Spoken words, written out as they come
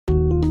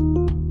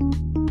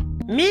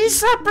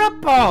Misa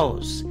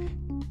propose.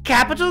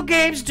 Capital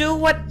Games do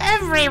what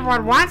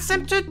everyone wants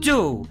them to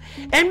do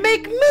and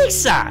make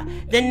Misa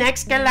the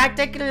next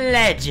galactic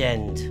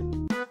legend.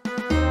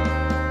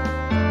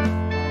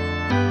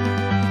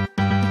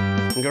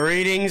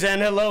 Greetings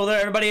and hello there,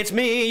 everybody. It's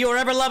me, your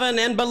ever-loving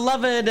and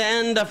beloved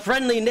and a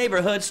friendly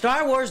neighborhood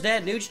Star Wars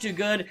Dad, Nooch Too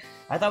Good.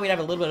 I thought we'd have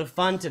a little bit of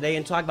fun today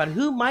and talk about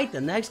who might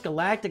the next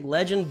galactic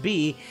legend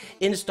be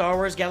in Star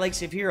Wars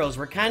Galaxy of Heroes.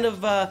 We're kind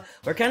of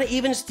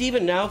even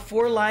Steven now.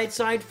 4 light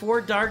side,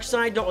 4 dark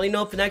side. Don't really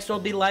know if the next one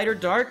will be light or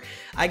dark.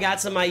 I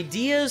got some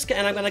ideas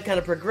and I'm going to kind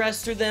of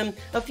progress through them.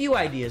 A few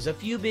ideas, a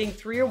few being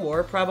 3 or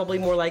more, probably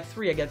more like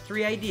 3. I got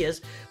 3 ideas.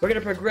 We're going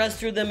to progress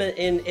through them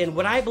in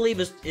what I believe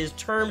is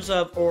terms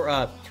of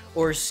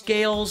or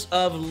scales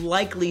of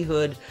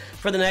likelihood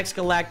for the next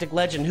galactic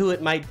legend, who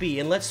it might be.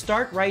 And let's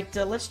start right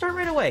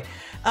away.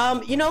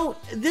 You know,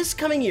 this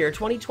coming year,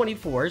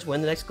 2024, is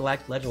when the next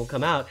galactic legend will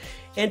come out.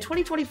 And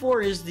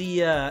 2024 is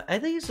the, I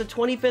think it's the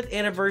 25th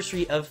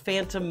anniversary of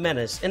Phantom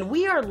Menace. And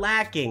we are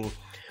lacking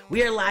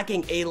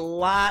a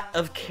lot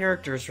of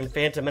characters from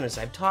Phantom Menace.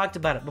 I've talked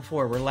about it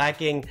before. We're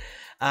lacking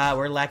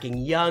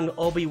young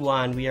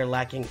Obi-Wan. We are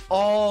lacking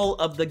all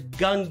of the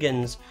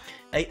Gungans.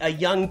 A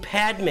young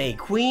Padme,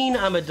 Queen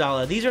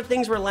Amidala. These are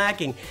things we're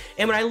lacking.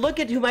 And when I look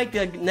at who might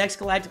the next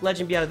galactic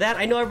legend be out of that,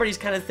 I know everybody's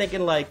kind of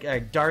thinking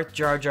like Darth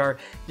Jar Jar.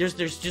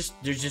 There's just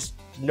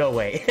no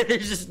way.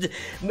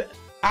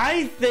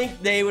 I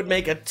think they would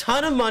make a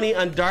ton of money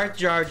on Darth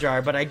Jar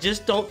Jar, but I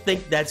just don't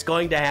think that's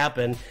going to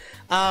happen.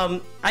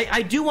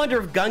 I do wonder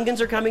if Gungans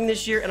are coming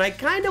this year, and I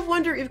kind of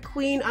wonder if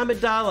Queen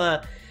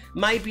Amidala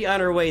might be on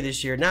her way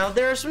this year. Now,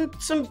 there are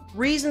some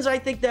reasons I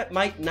think that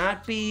might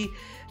not be.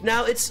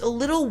 Now, it's a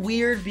little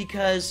weird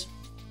because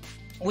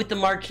with the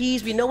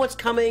marquees, we know what's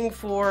coming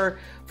for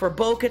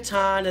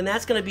Bo-Katan, and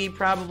that's going to be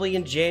probably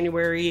in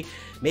January,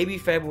 maybe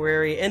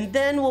February, and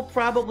then we'll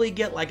probably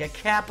get like a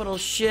capital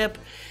ship,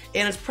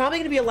 and it's probably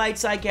going to be a light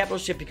side capital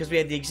ship because we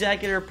had the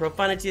Executor,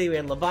 Profundity, we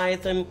had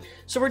Leviathan,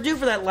 so we're due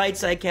for that light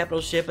side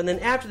capital ship, and then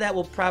after that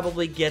we'll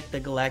probably get the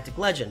Galactic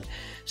Legend.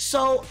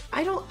 So,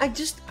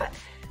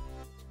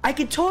 I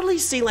could totally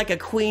see like a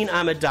Queen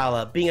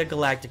Amidala being a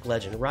galactic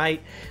legend,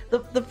 right?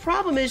 The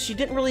problem is she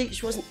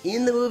wasn't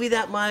in the movie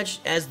that much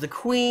as the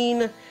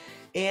Queen,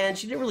 and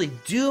she didn't really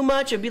do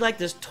much. It'd be like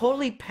this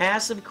totally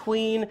passive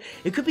Queen.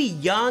 It could be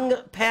young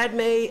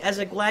Padme as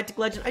a galactic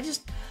legend.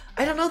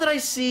 I don't know that I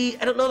see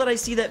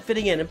that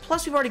fitting in. And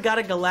plus we've already got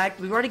a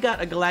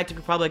Galactic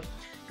Republic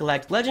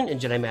Galactic Legend and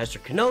Jedi Master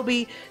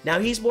Kenobi. Now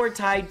he's more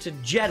tied to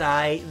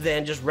Jedi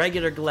than just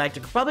regular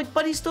Galactic Republic,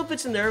 but he still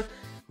fits in there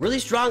really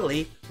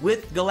strongly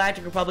with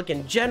Galactic Republic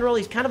in general.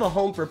 He's kind of a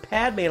home for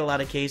Padme in a lot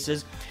of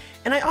cases.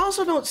 And I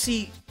also don't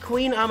see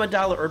Queen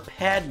Amidala or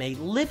Padme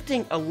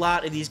lifting a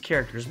lot of these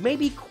characters.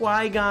 Maybe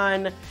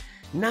Qui-Gon,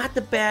 not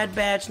the Bad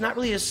Batch, not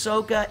really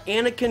Ahsoka.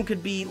 Anakin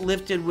could be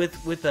lifted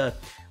with a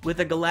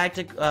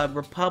Galactic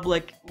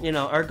Republic, you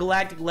know, or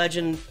Galactic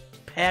Legend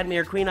Padme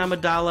or Queen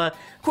Amidala.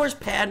 Of course,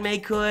 Padme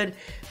could,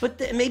 but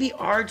maybe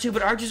R2,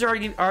 but R2's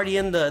already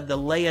in the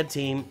Leia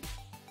team.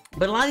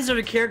 But a lot of these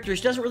other characters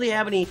she doesn't really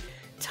have any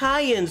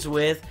tie-ins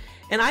with,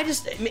 and I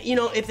just, you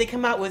know, if they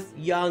come out with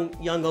young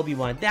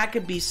Obi-Wan, that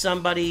could be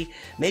somebody.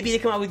 Maybe they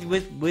come out with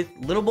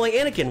little boy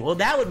Anakin. Well,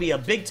 that would be a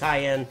big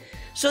tie-in.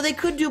 So they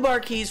could do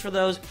marquees for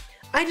those.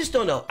 I just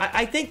don't know.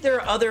 I think there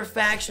are other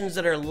factions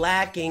that are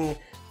lacking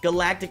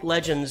galactic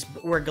legends,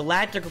 where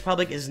Galactic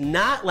Republic is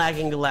not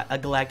lacking a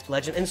galactic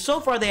legend, and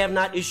so far they have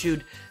not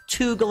issued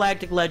 2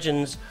 galactic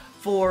legends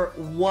for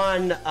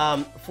one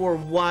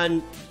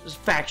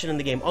faction in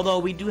the game. Although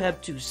we do have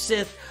 2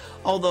 Sith,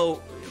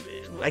 although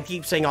I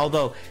keep saying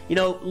although, you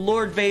know,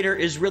 Lord Vader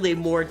is really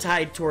more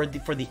tied toward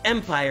for the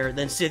Empire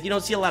than Sith. You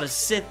don't see a lot of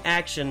Sith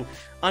action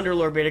under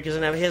Lord Vader because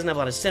he doesn't have a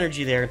lot of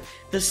synergy there.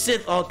 The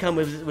Sith all come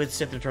with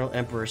Sith Eternal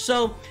Emperor.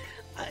 So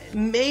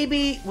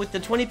maybe with the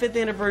 25th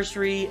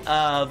anniversary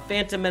of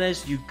Phantom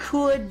Menace, you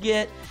could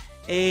get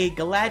a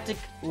Galactic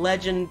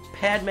Legend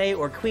Padme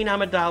or Queen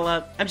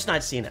Amidala. I'm just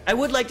not seeing it. I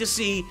would like to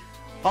see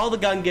all the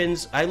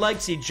Gungans. I'd like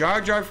to see Jar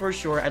Jar for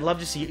sure. I'd love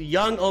to see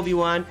young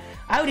Obi-Wan.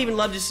 I would even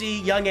love to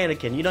see young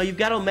Anakin. You know, you've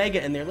got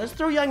Omega in there. Let's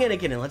throw young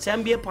Anakin in. Let's have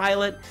him be a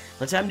pilot.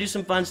 Let's have him do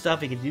some fun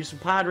stuff. He can do some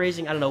pod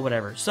racing. I don't know,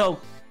 whatever.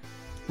 So,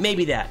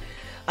 maybe that.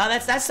 I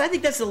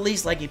think that's the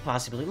least likely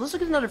possibility. Let's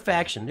look at another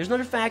faction. There's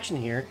another faction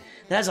here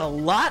that has a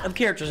lot of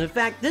characters. In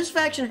fact, this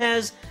faction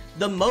has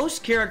the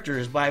most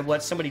characters by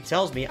what somebody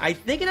tells me. I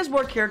think it has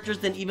more characters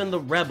than even the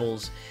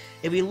Rebels.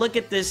 If we look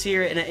at this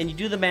here and you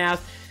do the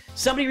math,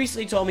 somebody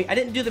recently told me, I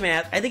didn't do the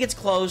math, I think it's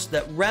close,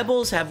 that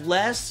Rebels have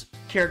less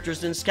characters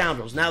than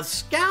Scoundrels. Now,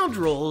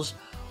 Scoundrels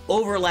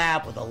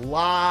overlap with a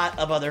lot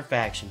of other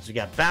factions. We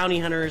got Bounty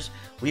Hunters,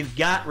 we've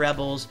got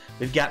Rebels,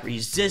 we've got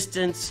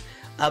Resistance,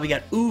 we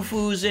got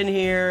Ufus in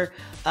here.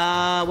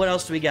 What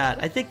else do we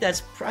got? I think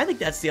that's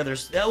the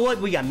others.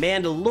 We got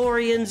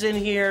Mandalorians in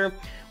here.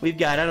 We've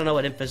got, I don't know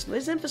what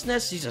Infus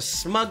Nest. These are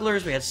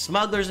smugglers. We had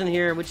smugglers in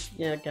here, which,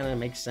 yeah, kind of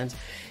makes sense.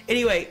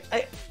 Anyway,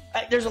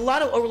 there's a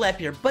lot of overlap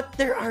here, but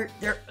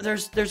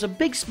there's a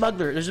big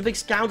smuggler. There's a big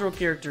scoundrel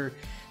character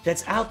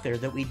that's out there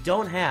that we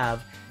don't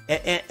have.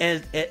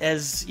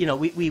 As you know,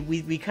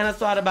 we kind of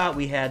thought about,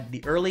 we had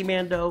the early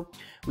Mando,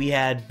 we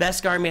had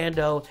Beskar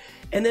Mando,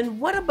 and then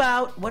what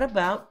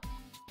about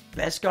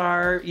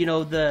Beskar, you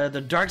know,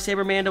 the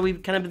Darksaber Mando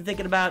we've kind of been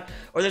thinking about,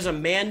 or there's a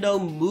Mando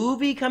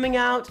movie coming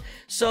out,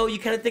 so you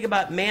kind of think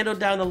about Mando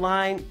down the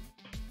line,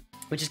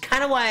 which is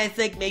kind of why I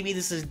think maybe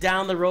this is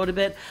down the road a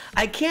bit.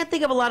 I can't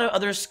think of a lot of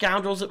other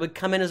scoundrels that would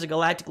come in as a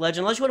Galactic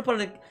Legend, unless you want to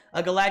put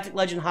a Galactic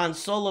Legend Han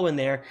Solo in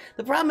there.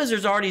 The problem is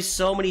there's already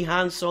so many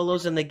Han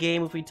Solos in the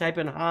game. If we type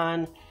in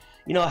Han,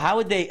 you know, how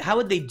would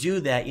they do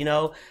that? You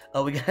know,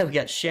 we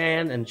got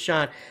Shan and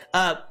Sean,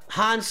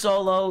 Han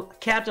Solo,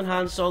 Captain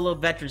Han Solo,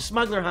 Veteran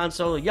Smuggler Han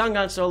Solo, Young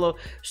Han Solo,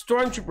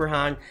 Stormtrooper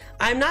Han.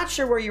 I'm not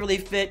sure where you really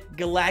fit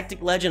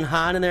Galactic Legend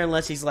Han in there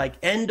unless he's like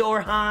Endor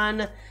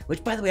Han,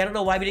 which, by the way, I don't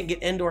know why we didn't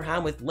get Endor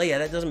Han with Leia.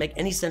 That doesn't make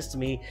any sense to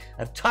me.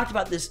 I've talked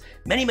about this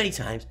many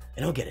times.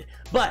 I don't get it,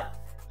 but.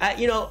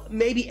 You know,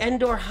 maybe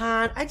Endor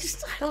Han. I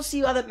don't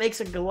see how that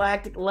makes a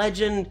Galactic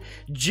Legend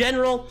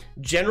General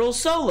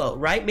Solo,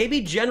 right?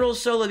 Maybe General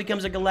Solo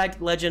becomes a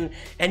Galactic Legend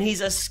and he's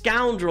a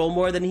scoundrel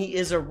more than he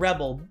is a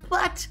rebel.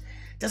 But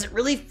does it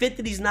really fit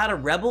that he's not a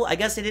rebel? I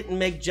guess they didn't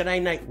make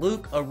Jedi Knight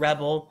Luke a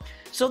rebel.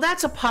 So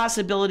that's a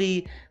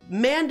possibility.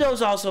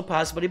 Mando's also a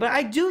possibility, but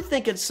I do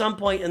think at some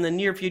point in the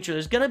near future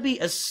there's going to be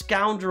a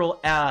scoundrel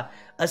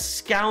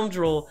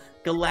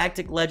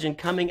Galactic Legend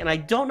coming, and I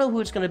don't know who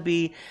it's going to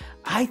be.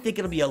 I think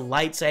it'll be a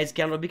light side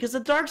scoundrel because the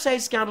dark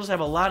side scoundrels have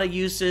a lot of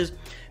uses,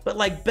 but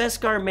like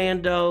Beskar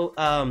Mando,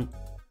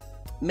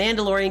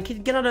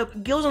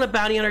 Mandalorian goes on a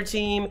bounty hunter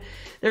team.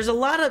 There's a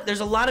lot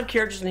of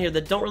characters in here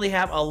that don't really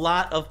have a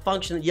lot of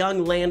function.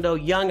 Young Lando,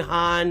 young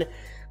Han.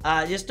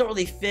 Just don't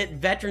really fit.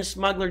 Veteran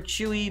Smuggler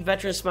Chewie,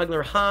 Veteran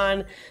Smuggler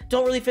Han,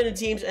 don't really fit in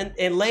teams.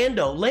 And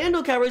Lando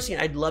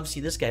Calrissian, I'd love to see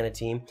this guy in a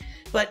team.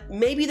 But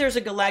maybe there's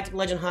a Galactic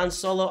Legend Han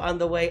Solo on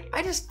the way.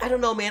 I don't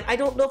know, man. I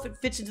don't know if it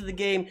fits into the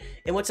game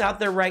and what's out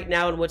there right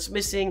now and what's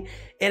missing.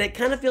 And it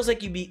kind of feels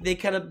like they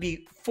kind of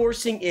be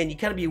forcing in, you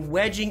kind of be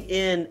wedging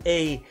in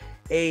a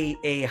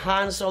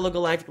Han Solo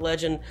Galactic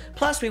Legend.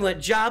 Plus, we went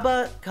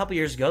Jabba a couple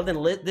years ago.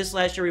 Then this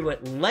last year we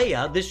went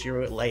Leia. This year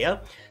we went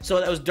Leia. So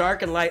that was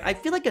dark and light. I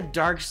feel like a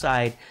dark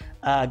side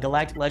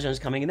Galactic Legend is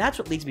coming, and that's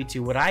what leads me to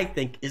what I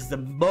think is the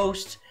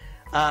most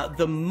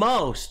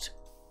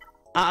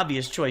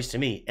obvious choice to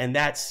me, and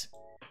that's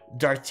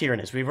Darth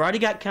Tyrannus. We've already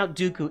got Count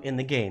Dooku in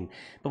the game,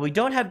 but we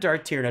don't have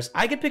Darth Tyrannus.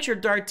 I could picture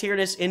Darth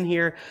Tyrannus in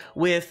here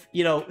with,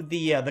 you know,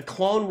 the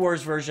Clone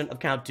Wars version of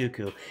Count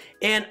Dooku,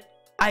 and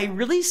I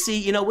really see,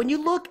 you know, when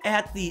you look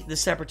at the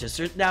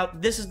Separatists, now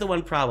this is the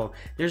one problem.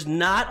 There's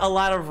not a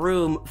lot of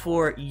room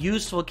for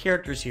useful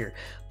characters here,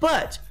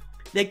 but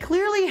they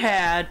clearly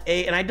had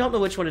and I don't know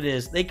which one it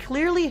is, they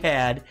clearly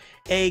had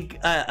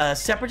a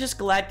Separatist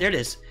Galactic, there it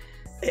is.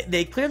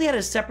 They clearly had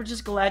a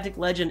Separatist Galactic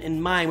Legend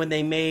in mind when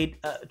they made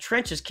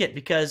Trench's kit,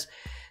 because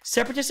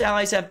Separatist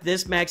allies have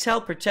this max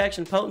health,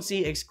 protection,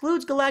 potency,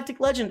 excludes Galactic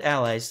Legend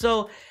allies.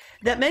 So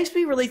that makes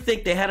me really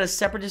think they had a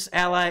Separatist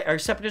ally or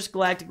Separatist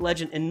Galactic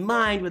Legend in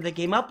mind when they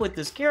came up with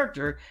this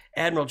character,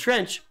 Admiral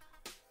Trench.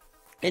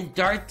 And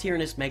Darth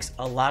Tyrannus makes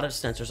a lot of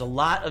sense. There's a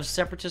lot of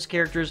Separatist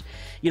characters.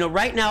 You know,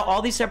 right now,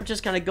 all these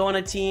Separatists kind of go on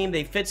a team.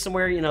 They fit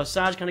somewhere. You know,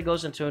 Saj kind of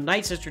goes into a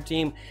Night Sister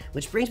team,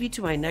 which brings me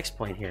to my next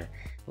point here.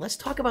 Let's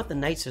talk about the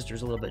Night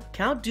Sisters a little bit.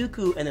 Count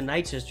Dooku and the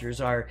Night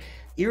Sisters are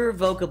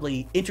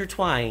irrevocably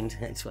intertwined.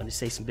 I just wanted to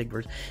say some big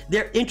words.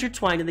 They're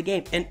intertwined in the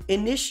game. And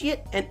Initiate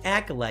and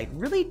Acolyte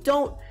really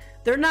don't...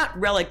 They're not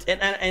relic,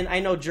 and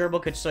I know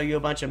Gerbil could show you a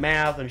bunch of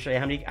math and show you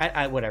how many,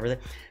 whatever.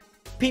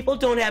 People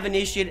don't have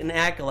Initiate and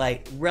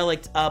Acolyte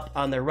relicked up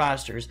on their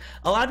rosters.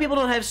 A lot of people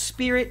don't have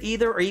Spirit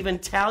either, or even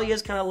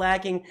Talia's kind of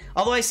lacking.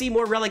 Although I see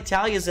more relic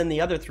Talias than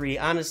the other three,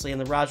 honestly, in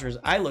the rosters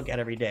I look at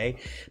every day.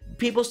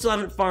 People still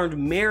haven't farmed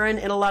Marin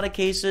in a lot of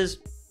cases.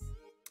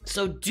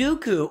 So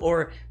Dooku,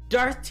 or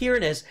Darth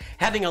Tyrannus,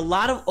 having a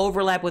lot of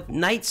overlap with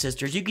Night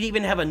Sisters. You could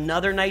even have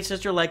another Night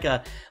Sister, like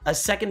a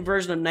second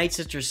version of Night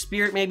Sister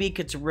Spirit, maybe,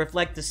 could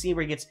reflect the scene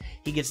where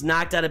he gets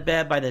knocked out of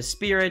bed by the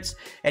spirits,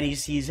 and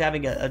he's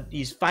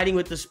fighting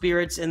with the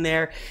spirits in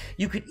there.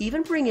 You could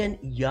even bring in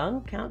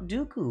young Count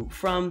Dooku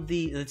from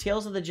the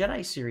Tales of the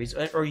Jedi series,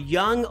 or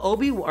young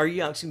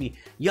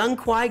young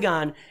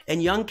Qui-Gon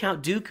and young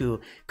Count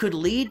Dooku could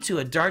lead to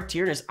a Darth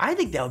Tyrannus. I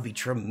think that would be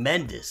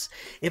tremendous.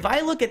 If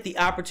I look at the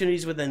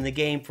opportunities within the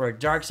game for a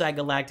dark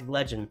Galactic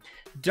Legend,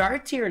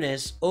 Darth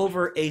Tyrannus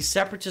over a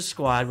Separatist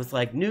squad with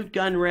like Newt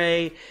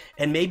Gunray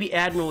and maybe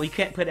Admiral. You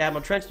can't put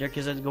Admiral Trench there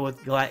because it doesn't go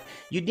with Galactic.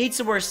 You'd need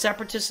some more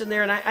Separatists in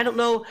there, and I don't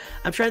know.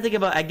 I'm trying to think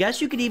about. I guess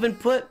you could even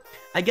put.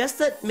 I guess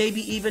that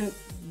maybe even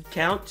not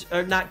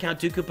Count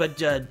Dooku,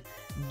 but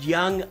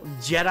young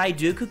Jedi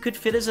Dooku could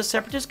fit as a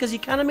Separatist, because he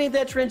kind of made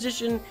that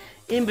transition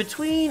in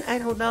between. I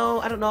don't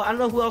know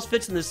who else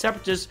fits in the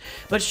Separatists,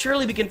 but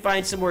surely we can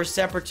find some more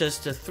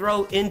Separatists to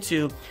throw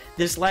into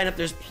this lineup.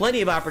 There's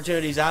plenty of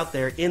opportunities out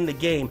there in the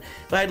game,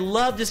 but I'd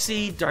love to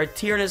see Darth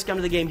Tyrannus come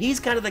to the game. He's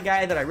kind of the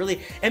guy that I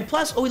really, and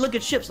plus, we look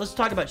at ships. Let's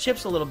talk about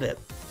ships a little bit.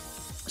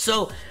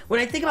 So when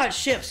I think about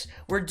ships,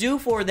 we're due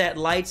for that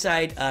light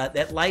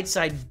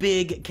side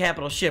big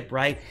capital ship,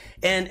 right?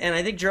 And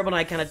I think Gerbil and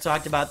I kind of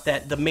talked about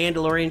that, the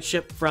Mandalorian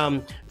ship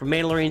from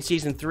Mandalorian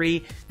Season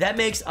 3. That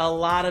makes a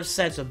lot of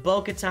sense with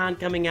Bo-Katan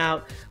coming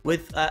out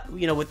with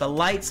with a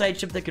light side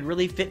ship that could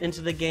really fit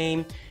into the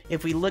game.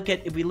 If we look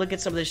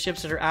at some of the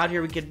ships that are out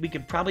here, we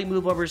could probably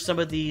move over some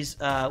of these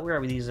where are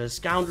we, these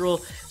scoundrel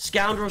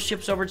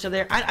ships over to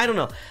there. I don't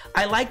know.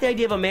 I like the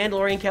idea of a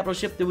Mandalorian capital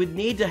ship. That would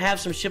need to have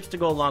some ships to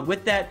go along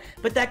with that,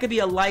 but that could be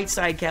a light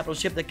side capital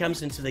ship that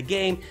comes into the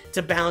game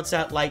to balance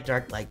out light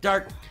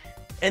dark.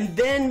 And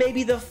then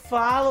maybe the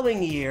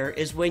following year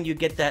is when you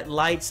get that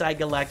light side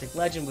Galactic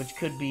Legend, which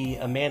could be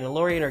a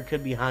Mandalorian or it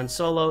could be Han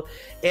Solo.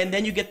 And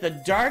then you get the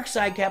dark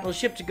side capital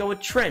ship to go with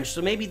Trench.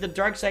 So maybe the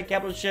dark side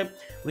capital ship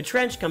with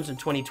Trench comes in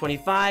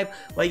 2025,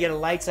 while you get a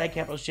light side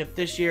capital ship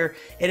this year.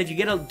 And if you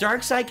get a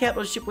dark side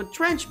capital ship with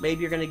Trench,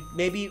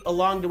 maybe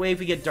along the way, if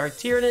we get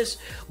Darth Tyrannus,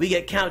 we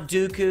get Count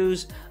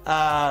Dooku's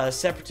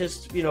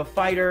separatist,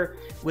 fighter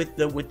with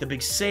the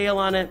big sail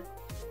on it.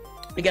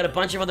 We got a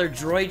bunch of other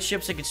droid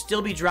ships that could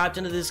still be dropped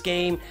into this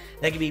game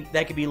that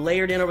could be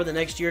layered in over the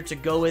next year to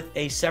go with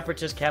a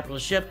separatist capital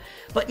ship.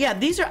 But yeah,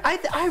 these are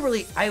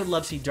I would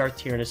love to see Darth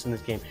Tyrannus in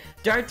this game.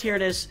 Darth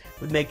Tyrannus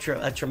would make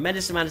a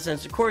tremendous amount of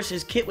sense. Of course,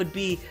 his kit would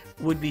be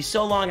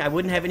so long I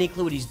wouldn't have any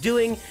clue what he's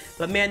doing.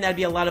 But man, that'd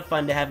be a lot of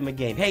fun to have him in a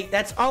game. Hey,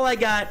 that's all I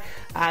got.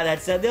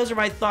 Those are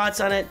my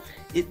thoughts on it.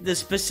 The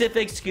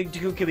specifics, could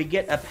we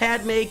get a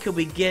Padme? Could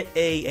we get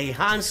a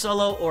Han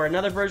Solo or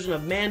another version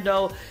of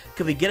Mando?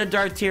 Could we get a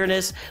Darth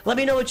Tyrannus? Let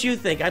me know what you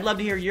think. I'd love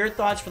to hear your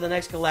thoughts for the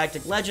next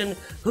Galactic Legend,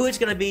 who it's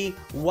going to be,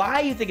 why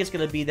you think it's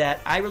going to be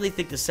that. I really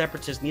think the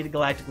Separatists need a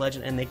Galactic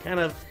Legend, and they kind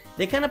of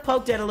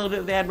poked at it a little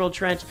bit with Admiral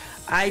Trench.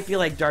 I feel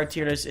like Darth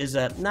Tyrannus is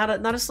not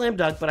a slam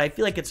dunk, but I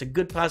feel like it's a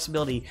good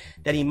possibility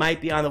that he might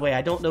be on the way.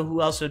 I don't know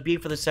who else would be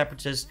for the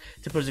Separatists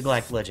to put as a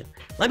Galactic Legend.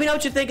 Let me know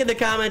what you think in the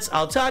comments.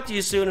 I'll talk to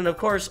you soon, and of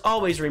course,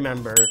 always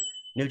remember,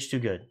 Nooch too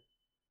good.